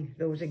sewing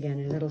those again,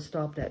 and it'll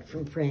stop that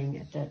from fraying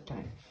at that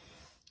time.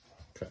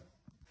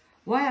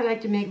 Why I like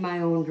to make my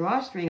own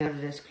drawstring out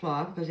of this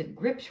cloth, because it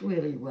grips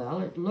really well.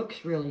 It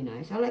looks really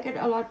nice. I like it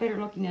a lot better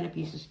looking than a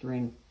piece of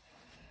string.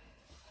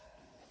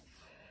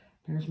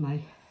 There's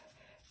my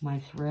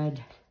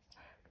thread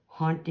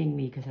haunting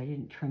me because I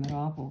didn't trim it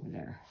off over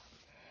there.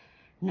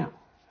 Now,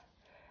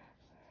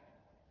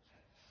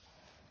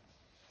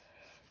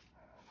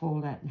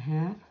 fold that in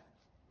half.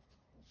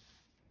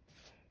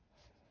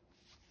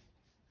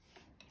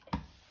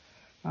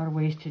 A lot of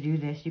ways to do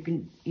this. You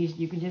can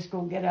just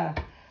go get a.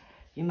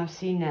 You must have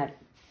seen that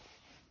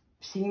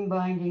seam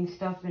binding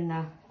stuff in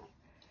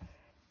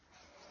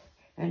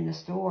the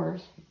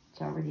stores.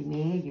 It's already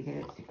made. You get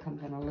it. It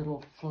comes in a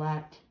little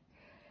flat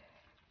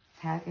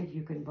package.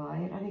 You can buy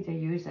it. I think they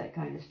use that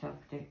kind of stuff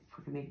to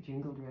make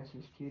jingle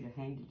dresses too, to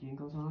hang the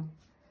jingles on.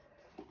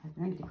 I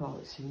think they call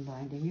it seam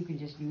binding. You can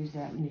just use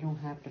that, and you don't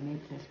have to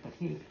make this. But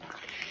hey,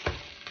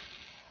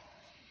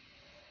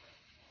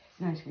 it's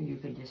nice when you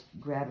can just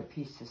grab a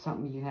piece of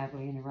something you have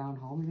laying around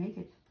home and make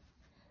it.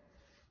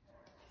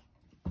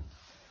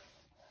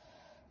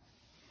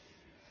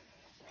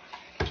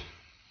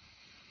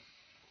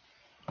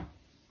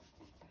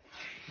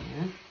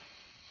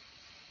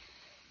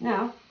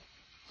 Now,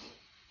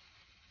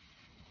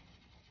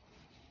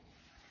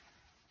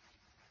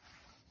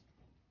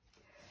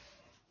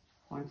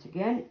 once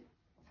again,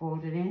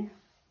 fold it in.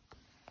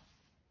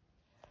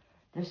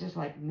 This is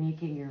like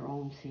making your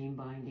own seam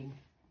binding.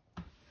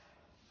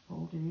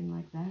 Fold it in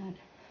like that.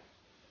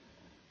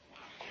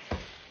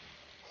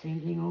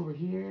 Same thing over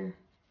here.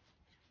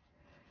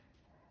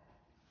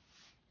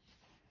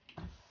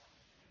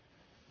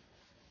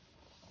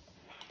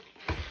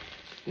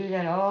 Do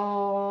that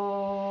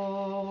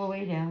all the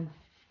way down.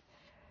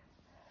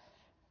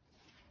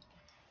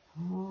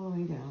 All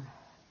the way down.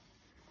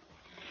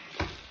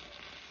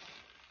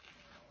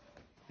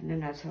 And then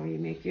that's how you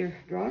make your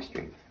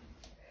drawstring.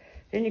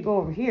 Then you go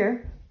over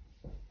here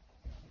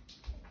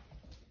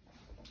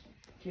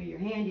to your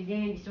handy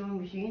dandy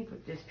sewing machine.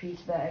 Put this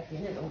piece back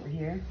in it over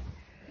here.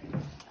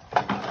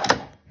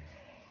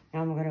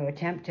 Now I'm going to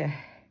attempt to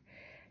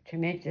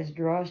make this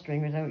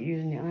drawstring without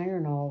using the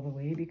iron all the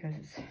way, because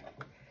it's,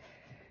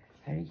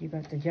 I think you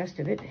got the gist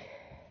of it.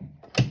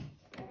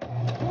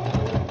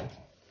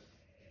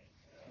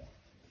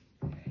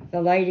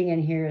 The lighting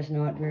in here is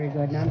not very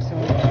good, and I'm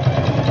sewing.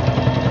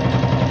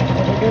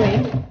 What we're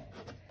doing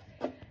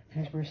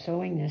is we're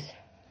sewing this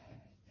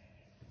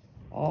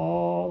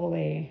all the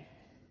way.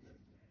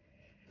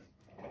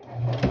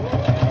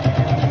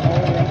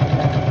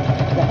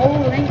 The whole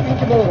length of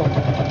the bottle.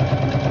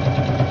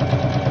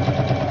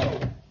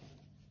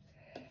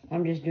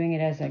 I'm just doing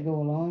it as I go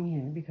along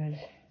here, because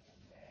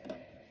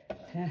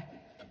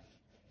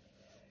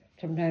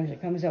sometimes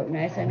it comes out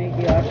nice. I make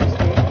the odd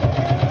mistake.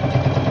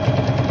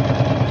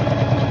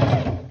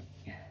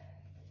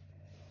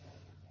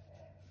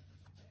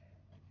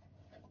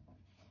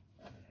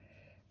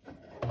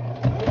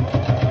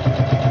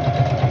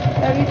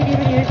 Well, you could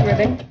even use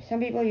ribbon. Some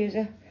people use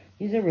a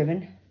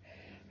ribbon.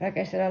 Like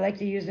I said, I like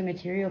to use the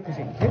material because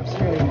it grips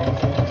really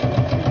nicely.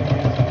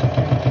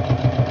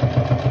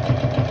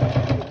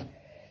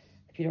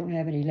 If you don't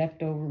have any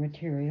leftover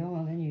material,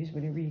 well, then use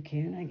whatever you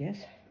can, I guess.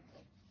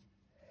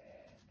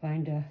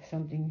 Find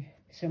something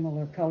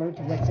similar color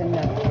to what's in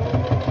the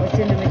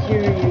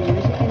material you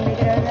use. You can make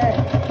it out of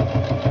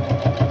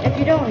that. If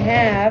you don't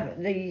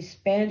have these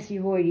fancy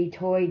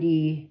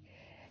hoity-toity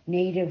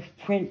native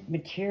print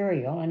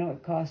material, I know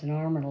it costs an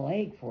arm and a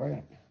leg for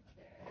it.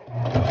 You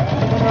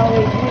can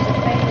always use the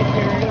plain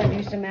material and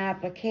do some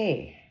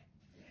applique.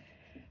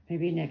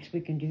 Maybe next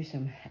we can do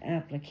some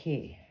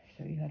applique.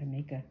 Show you how to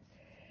make a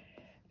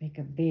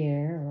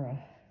bear or a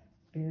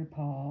bear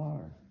paw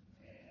or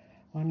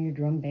on your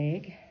drum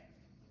bag.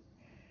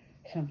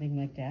 Something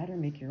like that, or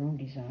make your own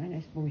design.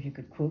 I suppose you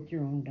could quilt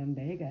your own drum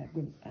bag. I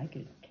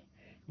could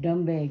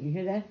drum bag. You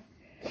hear that?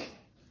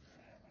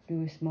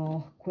 Do a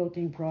small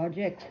quilting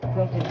project.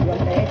 Quilted drum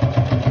bag.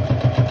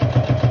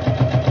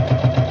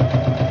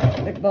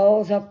 If it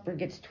balls up or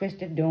gets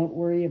twisted, don't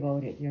worry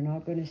about it. You're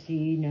not going to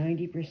see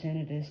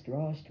 90% of this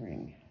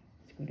drawstring.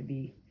 It's going to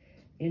be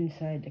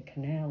inside the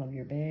canal of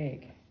your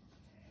bag.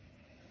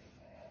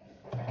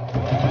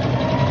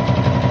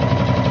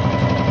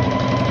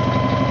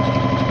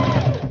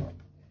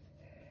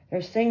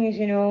 There's things,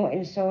 you know,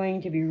 in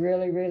sewing to be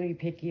really, really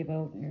picky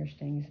about, and there's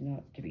things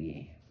not to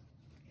be.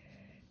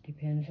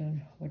 Depends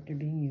on what they're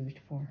being used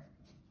for.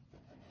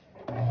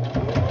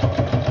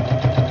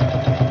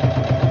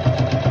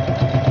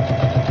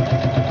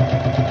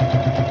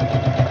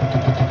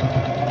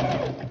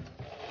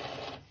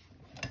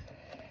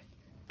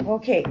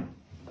 Okay.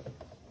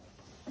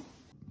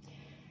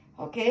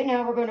 Okay,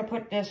 now we're going to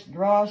put this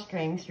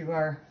drawstring through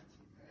our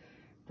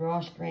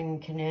drawstring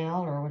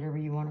canal, or whatever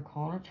you want to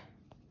call it.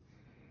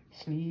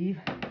 Sleeve.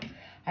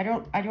 I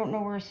don't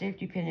know where a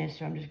safety pin is,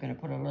 so I'm just going to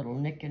put a little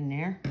nick in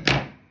there.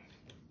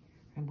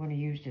 I'm going to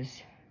use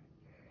this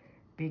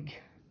big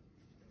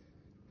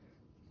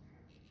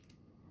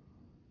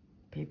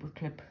paper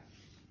clip.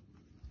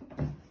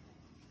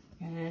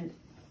 And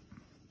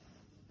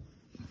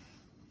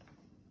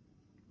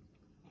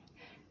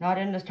not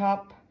in the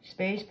top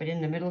space, but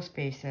in the middle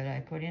space that I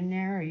put in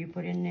there, or you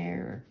put in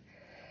there, or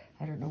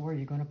I don't know where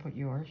you're going to put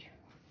yours.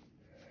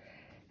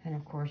 And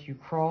of course you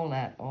crawl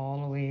that all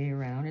the way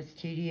around. It's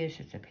tedious,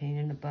 it's a pain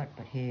in the butt,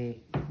 but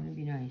hey, it's going to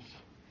be nice.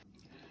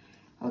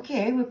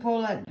 Okay, we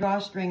pull that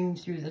drawstring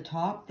through the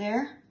top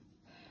there.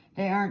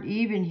 They aren't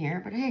even here,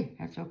 but hey,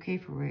 that's okay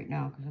for right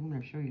now, because I'm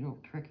going to show you a little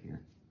trick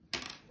here.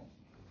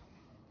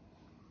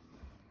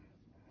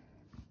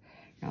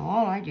 Now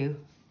all I do,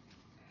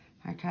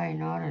 I tie a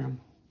knot in them.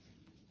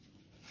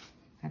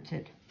 That's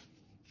it.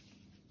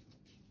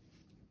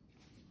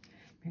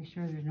 Make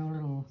sure there's no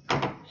little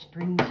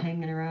strings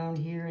hanging around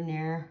here and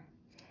there.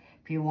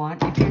 If you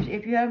want,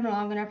 if you have them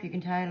long enough, you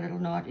can tie a little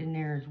knot in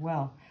there as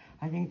well.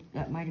 I think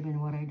that might have been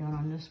what I done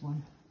on this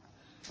one.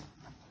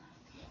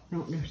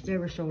 No, they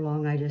were so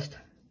long. I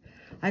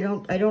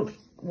don't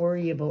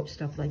worry about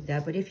stuff like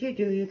that. But if you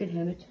do, you can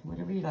hem it,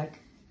 whatever you like.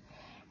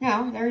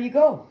 Now there you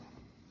go.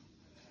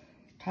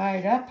 Tie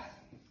it up.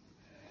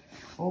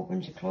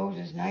 Opens and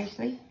closes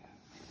nicely.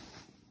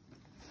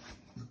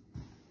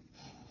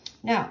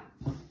 Now,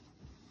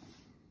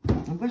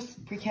 I'm going to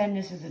pretend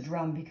this is a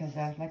drum because,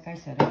 like I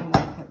said, I don't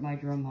want to put my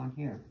drum on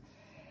here.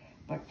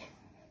 But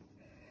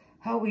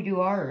how we do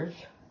ours,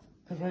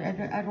 because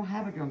I don't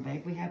have a drum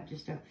bag. We have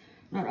just a,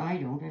 I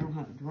don't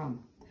have a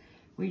drum.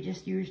 We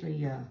just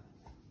usually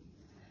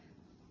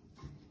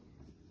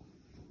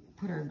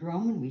put our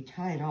drum and we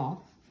tie it off.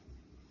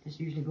 This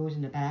usually goes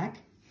in the back.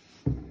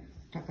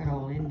 Tuck it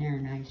all in there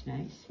nice.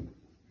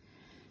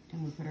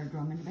 Then we put our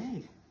drum in the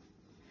bag.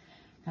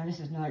 Now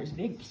this is not as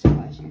big so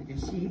as you can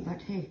see,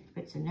 but hey, it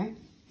fits in there.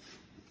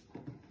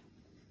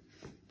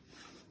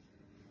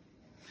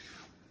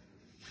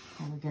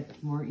 That'll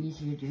get more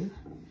easy to do.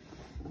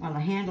 Well, the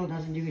handle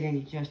doesn't do it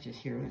any justice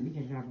here. Let me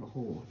get it out of the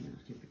hole.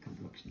 See if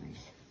it looks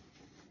nice.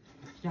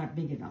 It's not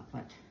big enough,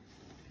 but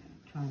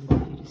I'm trying to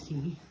get you to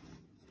see.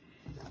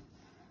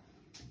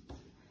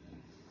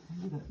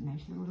 And we've got a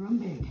nice little drum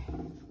bag.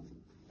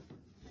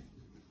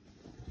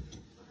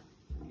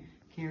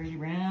 carry it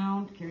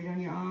around, carry it on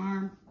your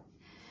arm.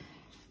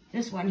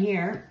 This one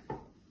here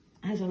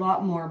has a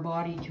lot more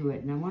body to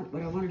it. And what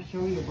I want to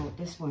show you about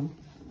this one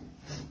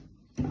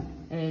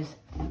is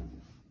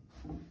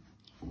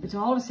it's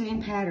all the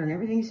same pattern.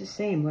 Everything's the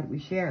same, what we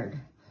shared.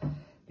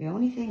 The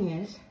only thing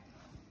is,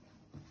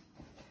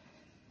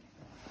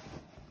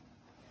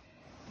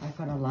 I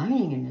put a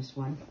lining in this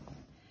one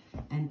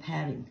and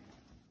padding,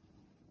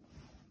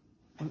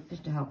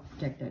 just to help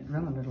protect that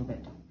drum a little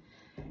bit.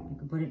 You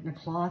can put it in a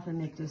cloth and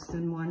make this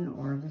thin one,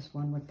 or this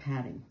one with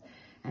padding.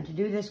 And to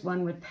do this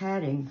one with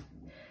padding,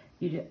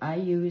 I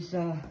use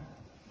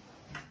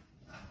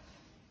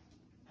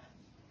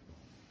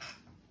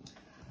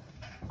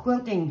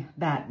quilting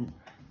batten.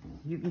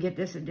 You can get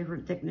this at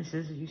different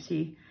thicknesses, as you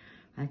see.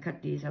 I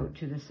cut these out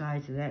to the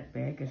size of that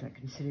bag because I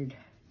considered.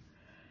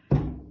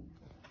 And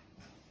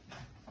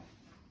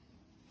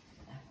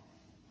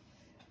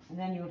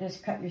then you'll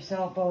just cut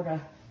yourself out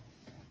a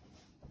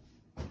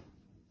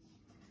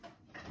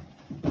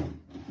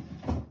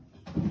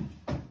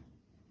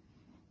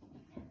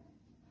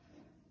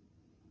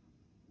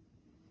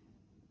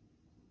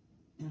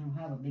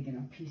big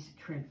enough piece of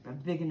trim, a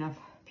big enough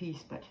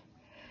piece, but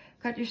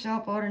cut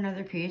yourself out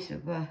another piece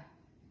of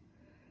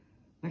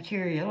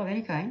material of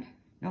any kind.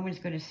 No one's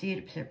going to see it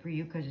except for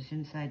you because it's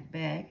inside the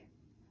bag.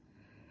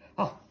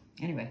 Oh,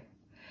 anyway,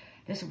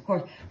 this of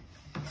course.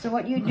 So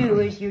what you do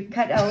is you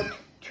cut out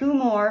two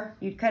more.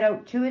 You'd cut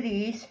out two of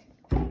these,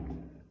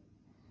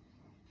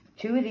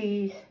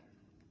 two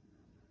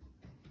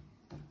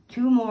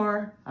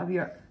more of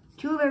your,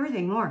 two of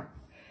everything more.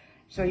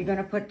 So you're going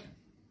to put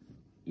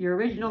your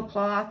original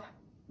cloth.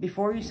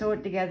 Before you sew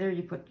it together,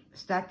 you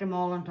stack them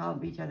all on top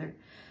of each other.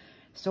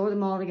 Sew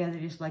them all together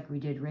just like we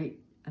did right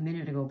a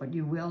minute ago, but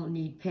you will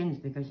need pins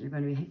because you're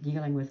going to be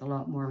dealing with a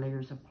lot more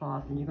layers of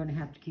cloth and you're going to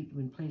have to keep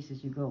them in place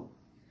as you go.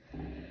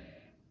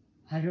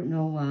 I don't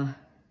know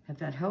if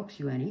that helps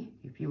you any,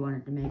 if you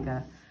wanted to make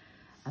a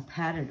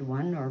padded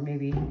one, or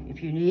maybe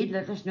if you need,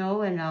 let us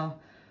know and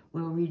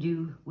we'll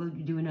do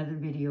another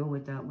video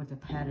with a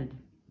padded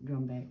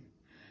drum bag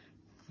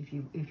if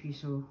you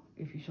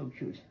so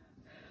choose.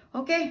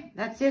 Okay,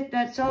 that's it.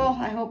 That's all.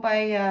 I hope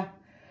I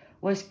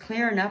was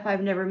clear enough.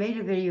 I've never made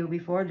a video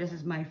before. This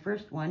is my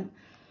first one.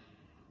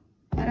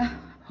 But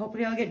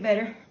hopefully I'll get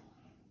better.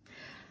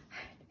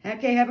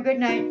 Okay, have a good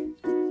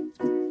night.